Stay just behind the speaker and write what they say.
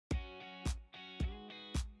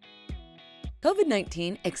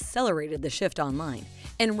COVID-19 accelerated the shift online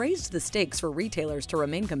and raised the stakes for retailers to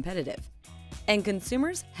remain competitive. And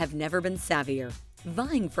consumers have never been savvier,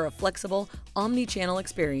 vying for a flexible, omni-channel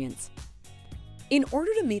experience. In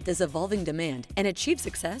order to meet this evolving demand and achieve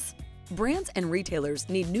success, brands and retailers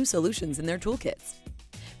need new solutions in their toolkits.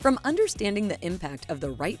 From understanding the impact of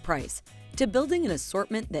the right price to building an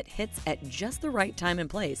assortment that hits at just the right time and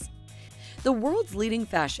place, the world's leading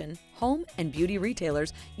fashion, home, and beauty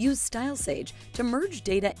retailers use StyleSage to merge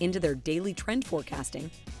data into their daily trend forecasting,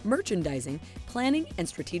 merchandising, planning, and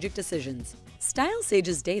strategic decisions.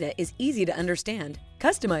 StyleSage's data is easy to understand,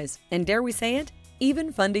 customize, and dare we say it,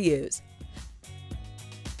 even fun to use.